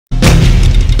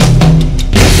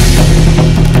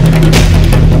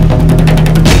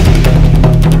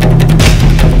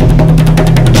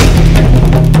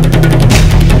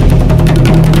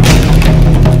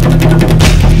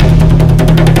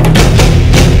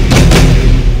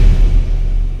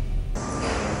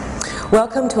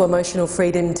Welcome to Emotional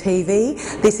Freedom TV.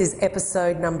 This is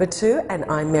episode number 2 and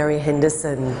I'm Mary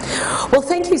Henderson. Well,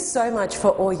 thank you so much for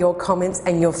all your comments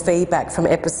and your feedback from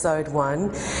episode 1.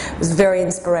 It was very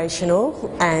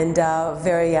inspirational and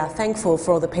very thankful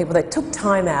for all the people that took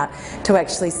time out to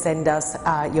actually send us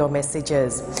your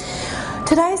messages.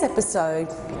 Today's episode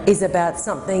is about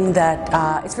something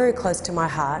that is very close to my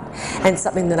heart and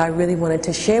something that I really wanted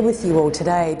to share with you all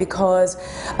today because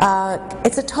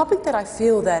it's a topic that I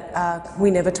feel that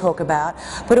we never talk about,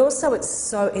 but also it's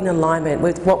so in alignment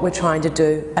with what we're trying to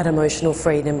do at Emotional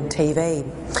Freedom TV.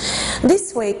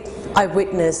 This week I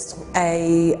witnessed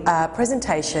a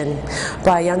presentation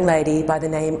by a young lady by the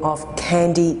name of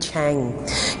Candy Chang.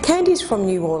 Candy's from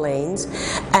New Orleans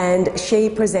and she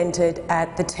presented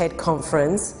at the TED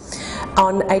conference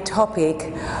on a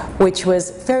topic which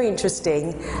was very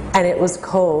interesting, and it was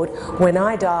called When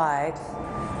I Die,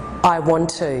 I Want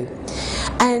To.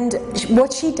 And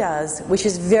what she does, which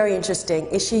is very interesting,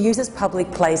 is she uses public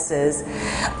places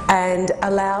and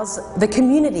allows the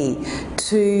community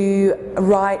to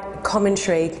write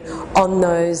commentary on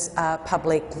those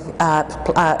public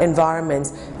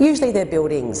environments. Usually they're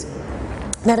buildings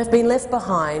that have been left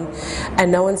behind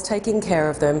and no one's taking care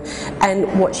of them,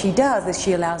 and what she does is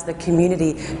she allows the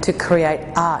community to create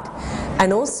art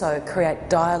and also create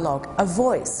dialogue, a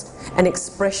voice, an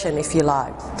expression if you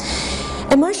like.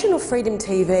 Emotional Freedom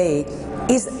TV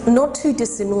is not too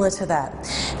dissimilar to that,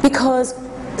 because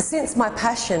since my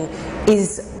passion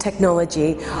is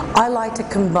technology, I like to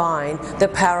combine the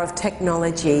power of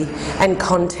technology and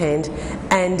content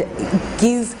and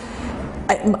give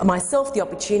myself the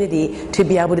opportunity to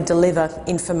be able to deliver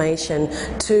information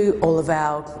to all of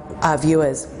our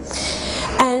viewers.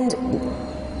 And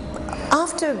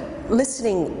after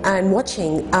listening and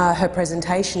watching her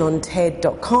presentation on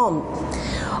TED.com,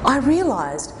 I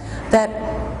realised that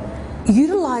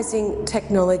utilising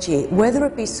technology, whether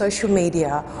it be social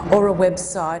media or a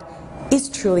website, is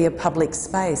truly a public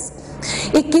space.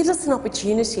 It gives us an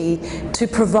opportunity to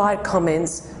provide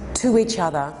comments to each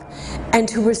other and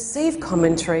to receive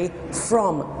commentary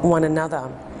from one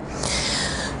another.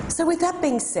 So with that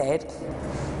being said,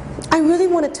 I really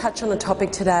want to touch on a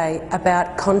topic today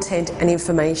about content and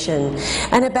information,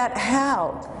 and about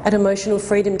how at Emotional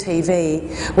Freedom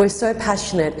TV we're so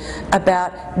passionate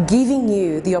about giving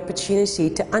you the opportunity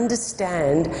to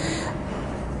understand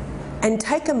and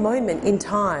take a moment in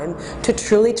time to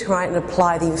truly try and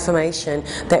apply the information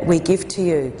that we give to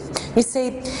you. You see,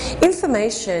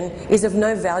 information is of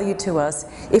no value to us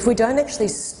if we don't actually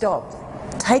stop,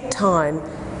 take time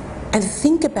and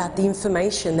think about the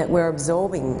information that we're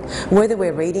absorbing, whether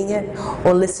we're reading it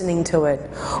or listening to it,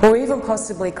 or even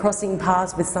possibly crossing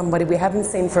paths with somebody we haven't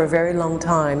seen for a very long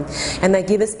time and they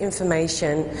give us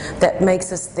information that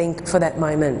makes us think for that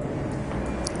moment.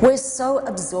 We're so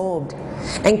absorbed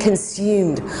and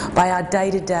consumed by our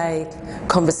day-to-day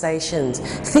conversations,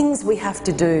 things we have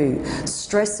to do,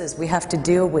 stresses we have to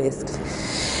deal with.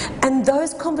 And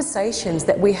those conversations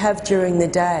that we have during the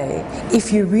day,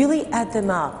 if you really add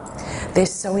them up, they're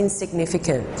so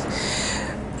insignificant.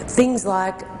 Things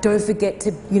like, don't forget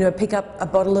to, pick up a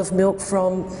bottle of milk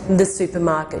from the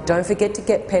supermarket. Don't forget to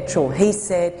get petrol. He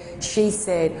said, she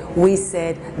said, we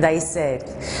said, they said.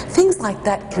 Things like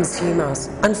that consume us,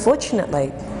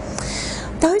 unfortunately.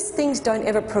 Those things don't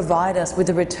ever provide us with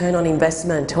a return on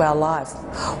investment to our life.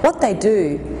 What they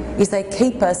do is they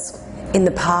keep us in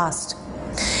the past.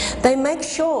 They make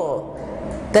sure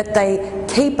that they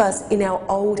keep us in our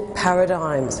old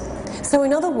paradigms. So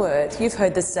in other words, you've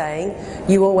heard the saying,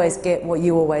 you always get what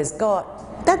you always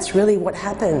got. That's really what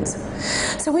happens.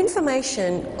 So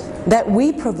information that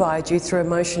we provide you through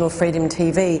Emotional Freedom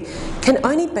TV can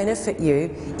only benefit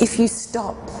you if you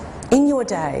stop in your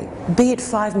day, be it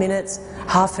 5 minutes,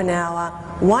 half an hour,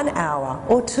 1 hour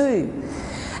or 2,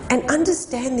 and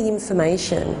understand the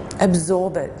information,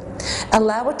 absorb it,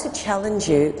 allow it to challenge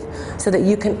you so that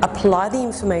you can apply the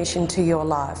information to your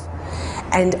life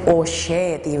and or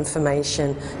share the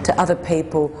information to other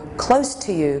people close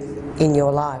to you in your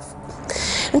life.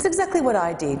 And it's exactly what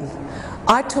I did.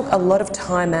 I took a lot of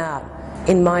time out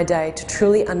in my day to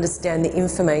truly understand the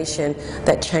information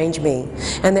that changed me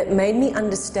and that made me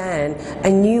understand a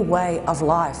new way of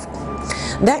life.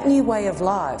 That new way of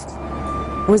life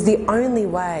was the only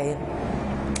way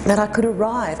that I could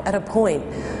arrive at a point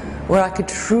where I could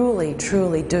truly,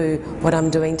 truly do what I'm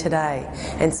doing today,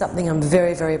 and something I'm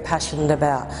very, very passionate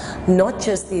about. Not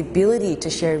just the ability to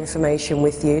share information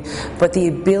with you, but the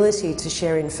ability to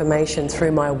share information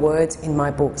through my words in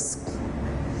my books.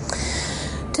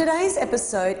 Today's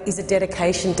episode is a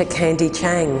dedication to Candy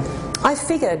Chang. I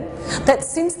figured that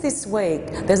since this week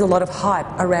there's a lot of hype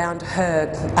around her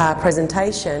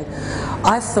presentation,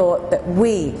 I thought that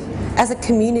we as a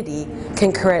community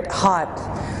can create hype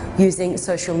using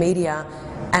social media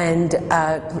and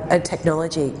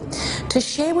technology to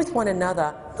share with one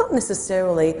another, not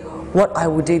necessarily what I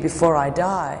will do before I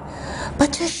die,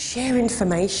 but just share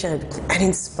information and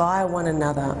inspire one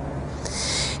another.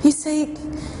 You see,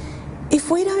 if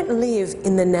we don't live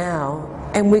in the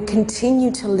now and we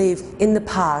continue to live in the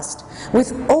past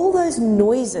with all those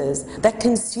noises that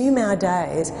consume our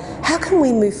days, how can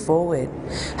we move forward?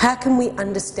 How can we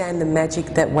understand the magic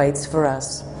that waits for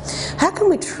us? How can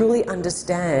we truly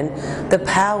understand the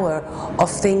power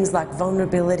of things like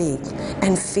vulnerability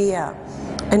and fear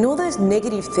and all those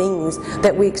negative things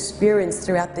that we experience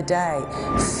throughout the day?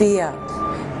 Fear,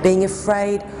 being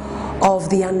afraid of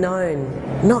the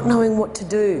unknown, not knowing what to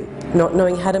do, not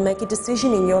knowing how to make a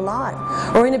decision in your life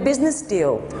or in a business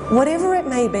deal, whatever it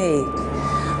may be.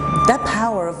 That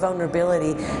power of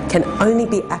vulnerability can only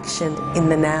be actioned in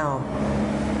the now.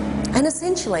 And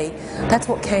essentially, that's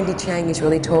what Candy Chang is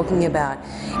really talking about.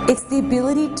 It's the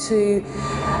ability to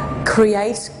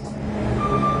create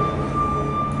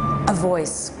a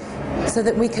voice so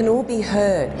that we can all be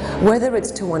heard, whether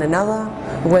it's to one another,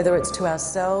 whether it's to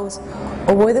ourselves,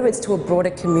 or whether it's to a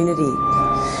broader community.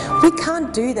 We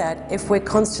can't do that if we're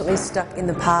constantly stuck in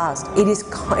the past. It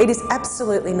is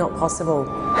absolutely not possible.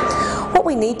 What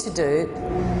we need to do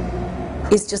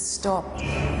is just stop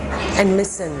and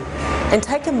listen and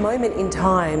take a moment in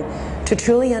time to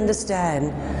truly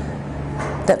understand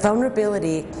that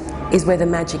vulnerability is where the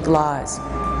magic lies.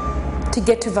 To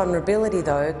get to vulnerability,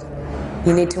 though,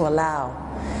 you need to allow.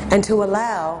 And to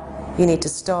allow, you need to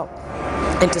stop.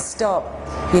 And to stop,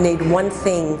 you need one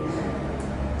thing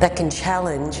that can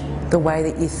challenge the way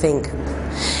that you think.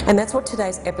 And that's what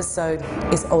today's episode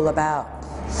is all about.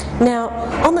 Now,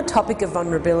 on the topic of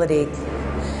vulnerability,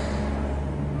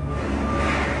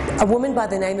 a woman by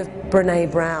the name of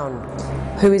Brené Brown,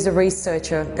 who is a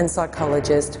researcher and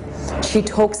psychologist, she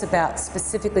talks about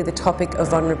specifically the topic of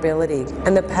vulnerability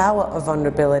and the power of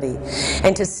vulnerability.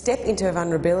 And to step into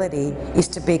vulnerability is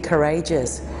to be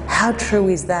courageous. How true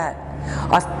is that?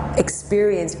 I've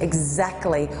experienced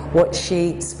exactly what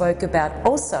she spoke about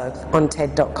also on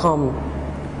TED.com.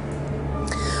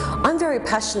 I'm very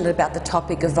passionate about the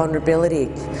topic of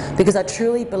vulnerability because I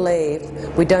truly believe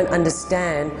we don't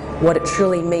understand what it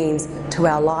truly means to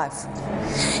our life.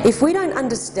 If we don't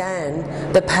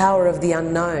understand the power of the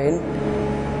unknown,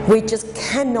 we just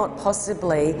cannot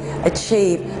possibly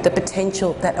achieve the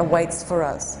potential that awaits for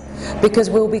us, because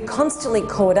we'll be constantly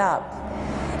caught up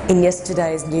in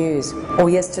yesterday's news or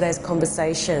yesterday's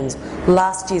conversations,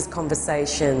 last year's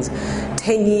conversations,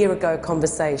 10-year ago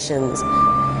conversations.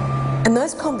 And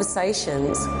those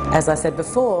conversations, as I said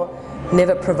before,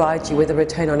 never provide you with a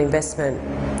return on investment.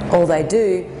 All they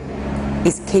do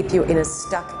is keep you in a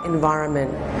stuck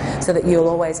environment so that you'll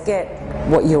always get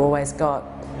what you always got.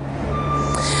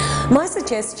 My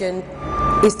suggestion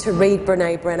is to read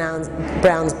Brené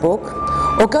Brown's book,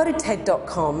 or go to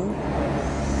TED.com,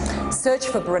 search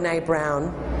for Brené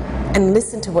Brown and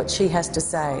listen to what she has to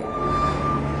say.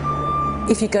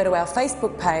 If you go to our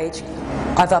Facebook page,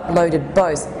 I've uploaded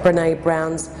both Brené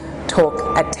Brown's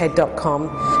talk at TED.com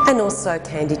and also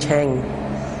Candy Chang.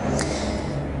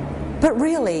 But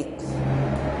really,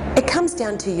 it comes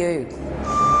down to you.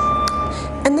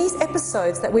 And these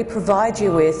episodes that we provide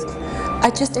you with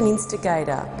are just an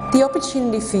instigator, the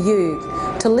opportunity for you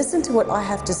to listen to what I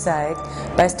have to say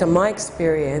based on my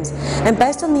experience and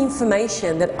based on the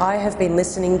information that I have been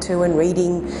listening to and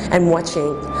reading and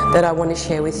watching that I want to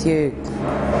share with you.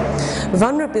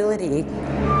 Vulnerability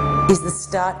is the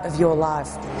start of your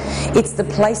life. It's the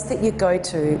place that you go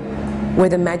to where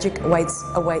the magic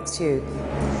awaits you.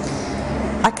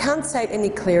 I can't say it any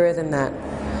clearer than that.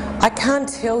 I can't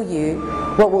tell you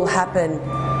what will happen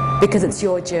because it's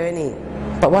your journey.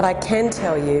 But what I can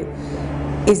tell you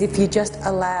is if you just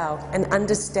allow and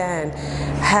understand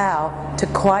how to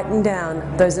quieten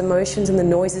down those emotions and the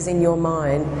noises in your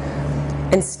mind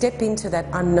and step into that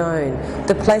unknown,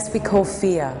 the place we call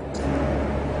fear,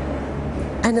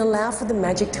 and allow for the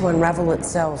magic to unravel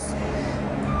itself.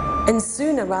 And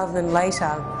sooner rather than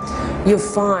later, you'll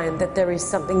find that there is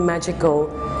something magical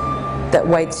that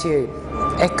waits you.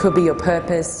 It could be your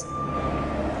purpose,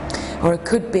 or it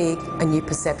could be a new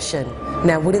perception.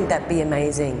 Now, wouldn't that be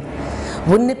amazing?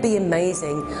 Wouldn't it be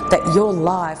amazing that your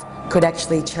life could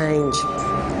actually change?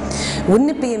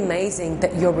 Wouldn't it be amazing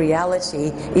that your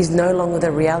reality is no longer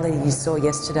the reality you saw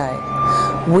yesterday?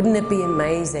 Wouldn't it be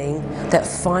amazing that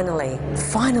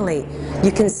finally,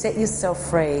 you can set yourself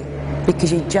free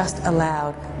because you just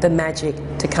allowed the magic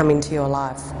to come into your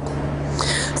life?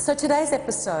 So today's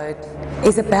episode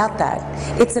is about that.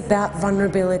 It's about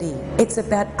vulnerability. It's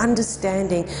about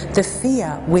understanding the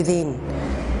fear within.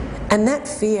 And that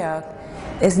fear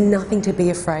is nothing to be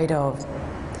afraid of.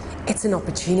 It's an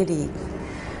opportunity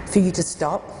for you to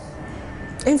stop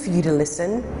and for you to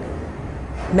listen.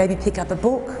 Maybe pick up a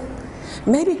book.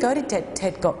 Maybe go to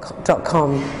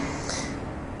TED.com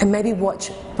and maybe watch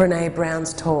Brené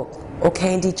Brown's talk or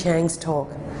Candy Chang's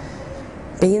talk.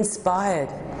 Be inspired.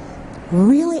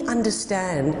 Really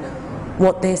understand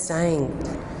what they're saying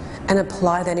and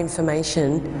apply that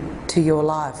information to your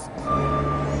life.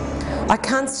 I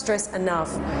can't stress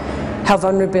enough how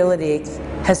vulnerability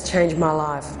has changed my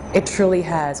life. It truly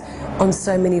has, on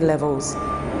so many levels.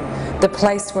 The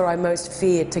place where I most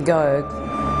feared to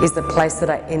go is the place that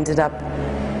I ended up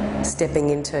stepping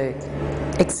into,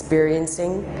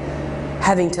 experiencing,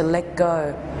 having to let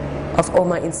go of all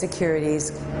my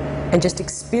insecurities and just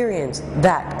experience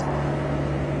that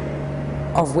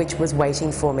of which was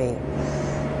waiting for me,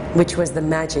 which was the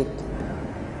magic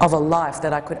of a life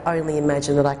that I could only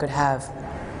imagine that I could have.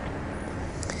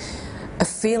 A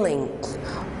feeling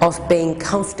of being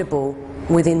comfortable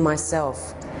within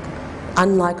myself,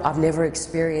 unlike I've never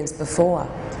experienced before.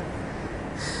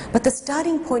 But the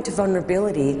starting point of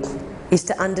vulnerability is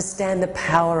to understand the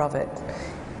power of it.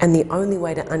 And the only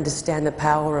way to understand the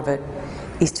power of it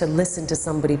is to listen to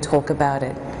somebody talk about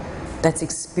it, that's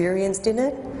experienced in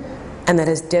it and that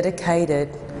has dedicated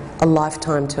a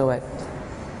lifetime to it.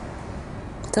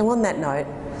 So on that note,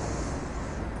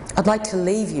 I'd like to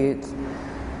leave you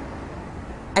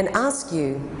and ask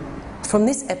you from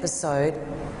this episode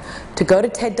to go to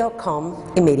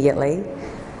TED.com immediately,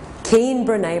 key in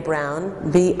Brené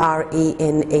Brown,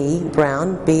 B-R-E-N-E,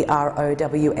 Brown,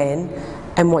 B-R-O-W-N,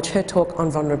 and watch her talk on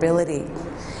vulnerability.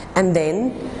 And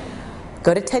then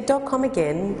go to TED.com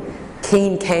again, key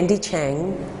in Candy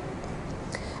Chang,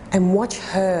 and watch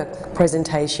her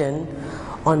presentation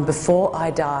on Before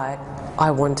I Die,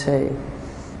 I Want To.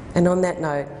 And on that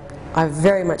note, I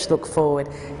very much look forward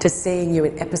to seeing you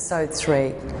in episode 3,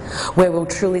 where we'll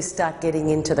truly start getting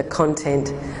into the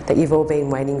content that you've all been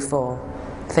waiting for.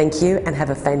 Thank you and have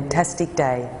a fantastic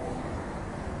day.